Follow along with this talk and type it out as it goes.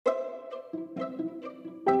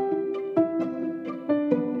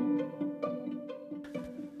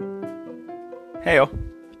Heyo,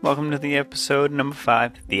 welcome to the episode number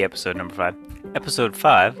 5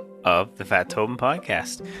 of the Fat Tobin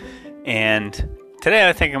Podcast. And today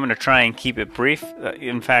I think I'm going to try and keep it brief.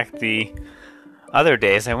 In fact, the other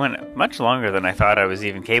days I went much longer than I thought I was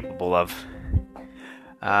even capable of.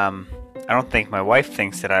 I don't think my wife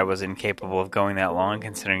thinks that I was incapable of going that long,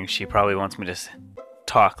 considering she probably wants me to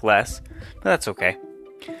talk less, but that's okay.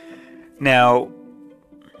 Now,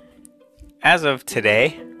 as of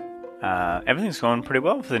today, everything's going pretty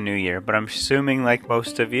well for the new year, but I'm assuming, like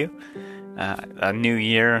most of you, a new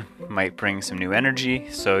year might bring some new energy,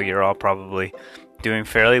 so you're all probably doing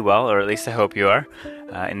fairly well, or at least I hope you are.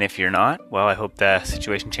 And if you're not, well, I hope the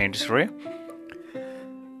situation changes for you.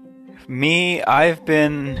 Me, I've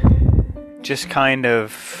been just kind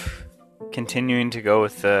of continuing to go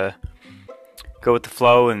with the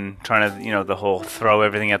flow and trying to, the whole throw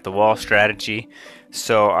everything at the wall strategy.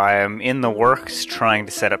 So I am in the works trying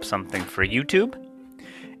to set up something for YouTube,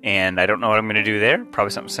 and I don't know what I'm going to do there. Probably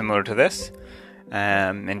something similar to this,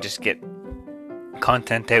 and just get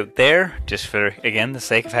content out there, just for, again, the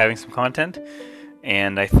sake of having some content.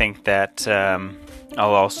 And I think that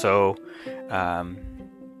I'll also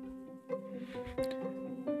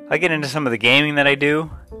I get into some of the gaming that I do.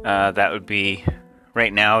 That would be,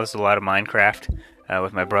 right now, there's a lot of Minecraft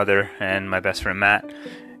with my brother and my best friend Matt.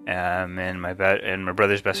 And my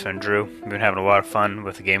brother's best friend Drew. We've been having a lot of fun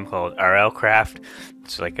with a game called RL Craft.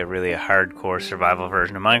 It's like a hardcore survival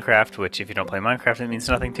version of Minecraft, which if you don't play Minecraft, it means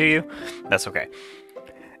nothing to you. That's okay.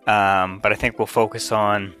 But I think we'll focus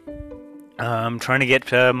on trying to get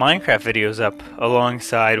Minecraft videos up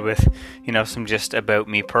alongside with, some just about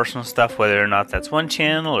me personal stuff, whether or not that's one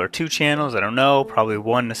channel or two channels, I don't know. Probably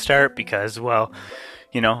one to start because, well,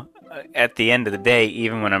 at the end of the day,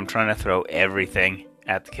 even when I'm trying to throw everything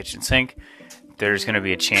at the kitchen sink, there's going to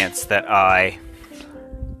be a chance that I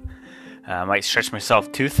might stretch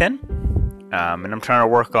myself too thin, and I'm trying to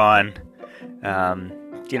work on,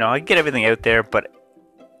 I get everything out there, but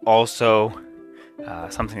also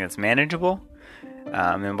something that's manageable.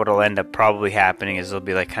 And what will end up probably happening is there'll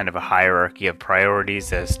be like kind of a hierarchy of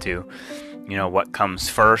priorities as to, what comes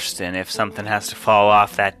first, and if something has to fall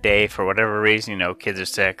off that day for whatever reason, kids are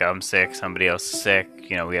sick, I'm sick, somebody else is sick,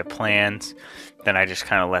 we have plans, then I just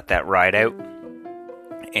kind of let that ride out.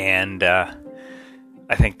 And I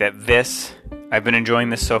think that I've been enjoying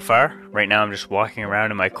this so far. Right now I'm just walking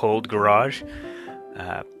around in my cold garage,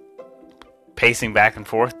 pacing back and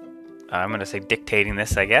forth. I'm going to say dictating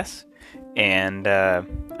this, I guess. And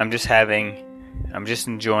I'm just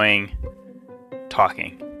enjoying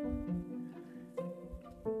talking.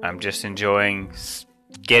 I'm just enjoying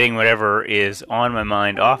getting whatever is on my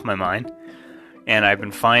mind off my mind. And I've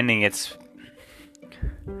been finding it's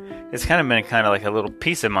kind of been like a little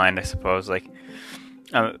peace of mind, I suppose. Like,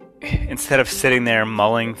 instead of sitting there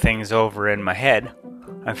mulling things over in my head,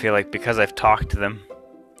 I feel like because I've talked to them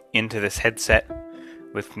into this headset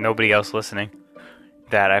with nobody else listening,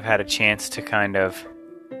 that I've had a chance to kind of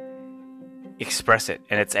express it,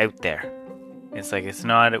 and it's out there. It's like, it's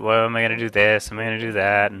not, well, am I going to do this, am I going to do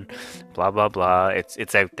that, and blah, blah, blah.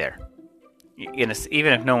 It's out there. Even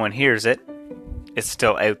if no one hears it, it's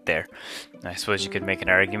still out there. I suppose you could make an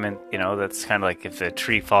argument, that's kind of like if a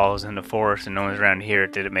tree falls in the forest and no one's around to hear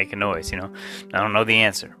it, did it make a noise, I don't know the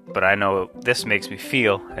answer, but I know this makes me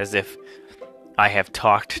feel as if I have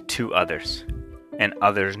talked to others, and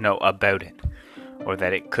others know about it, or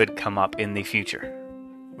that it could come up in the future,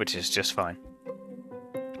 which is just fine.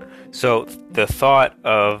 So the thought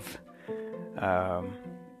of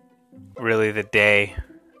really the day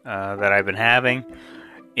that I've been having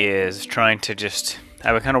is trying to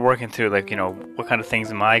I've been kind of working through, what kind of things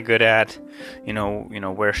am I good at?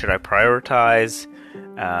 Where should I prioritize?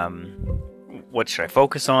 What should I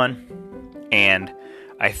focus on? And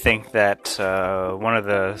I think that one of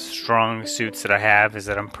the strong suits that I have is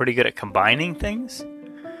that I'm pretty good at combining things.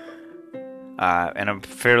 And I'm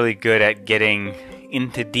fairly good at getting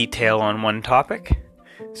into detail on one topic.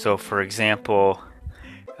 So, for example,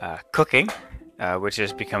 cooking, which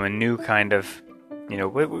has become a new kind of,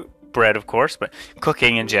 bread, of course, but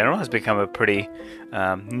cooking in general has become a pretty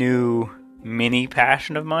new mini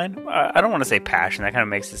passion of mine. I don't want to say passion. That kind of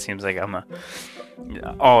makes it seem like I'm a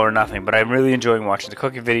all or nothing, but I'm really enjoying watching the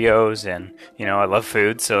cooking videos, and I love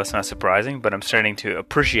food, so it's not surprising, but I'm starting to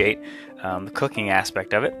appreciate the cooking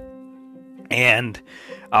aspect of it. And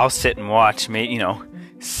I'll sit and watch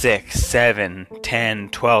 6, 7, 10,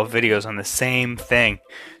 12 videos on the same thing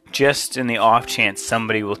just in the off chance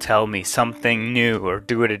somebody will tell me something new or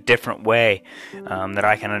do it a different way that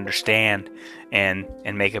I can understand and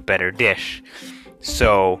make a better dish.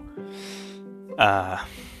 So,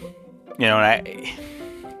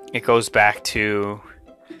 it goes back to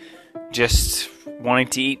just wanting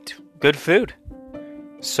to eat good food.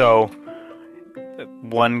 So,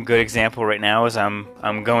 one good example right now is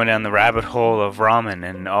I'm going down the rabbit hole of ramen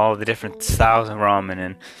and all the different styles of ramen,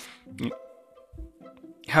 and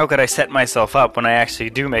how could I set myself up when I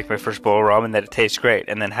actually do make my first bowl of ramen that it tastes great,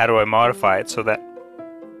 and then how do I modify it so that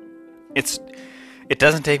it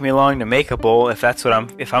doesn't take me long to make a bowl if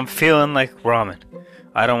I'm feeling like ramen.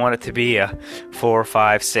 I don't want it to be a 4,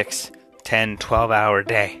 5, 6, 10, 12 hour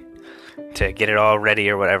day to get it all ready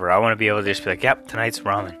or whatever. I want to be able to just be like, yep, tonight's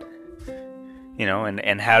ramen.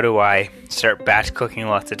 And how do I start batch cooking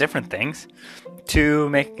lots of different things to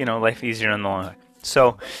make, life easier in the long run?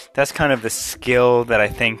 So that's kind of the skill that I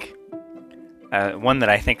think, one that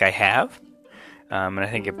I think I have. And I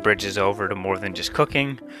think it bridges over to more than just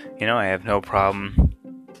cooking. I have no problem,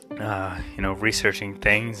 researching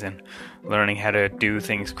things and learning how to do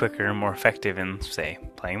things quicker and more effective in, say,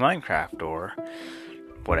 playing Minecraft or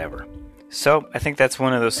whatever. So I think that's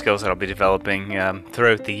one of those skills that I'll be developing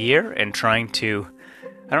throughout the year and trying to,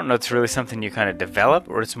 I don't know, it's really something you kind of develop,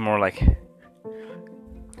 or it's more like,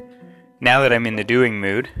 now that I'm in the doing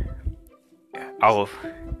mood,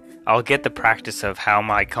 I'll get the practice of how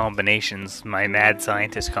my combinations, my mad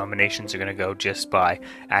scientist combinations, are going to go just by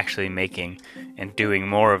actually making and doing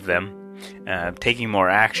more of them, taking more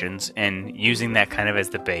actions, and using that kind of as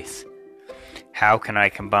the base. How can I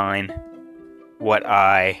combine what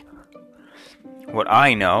I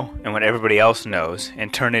know and what everybody else knows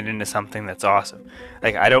and turn it into something that's awesome?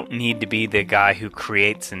 Like, I don't need to be the guy who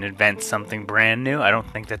creates and invents something brand new. I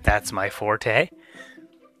don't think that that's my forte.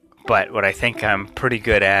 But what I think I'm pretty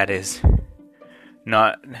good at is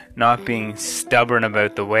not being stubborn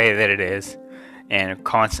about the way that it is and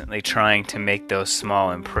constantly trying to make those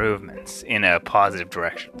small improvements in a positive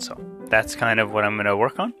direction. So that's kind of what I'm going to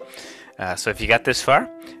work on. So if you got this far,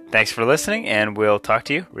 thanks for listening, and we'll talk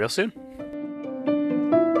to you real soon.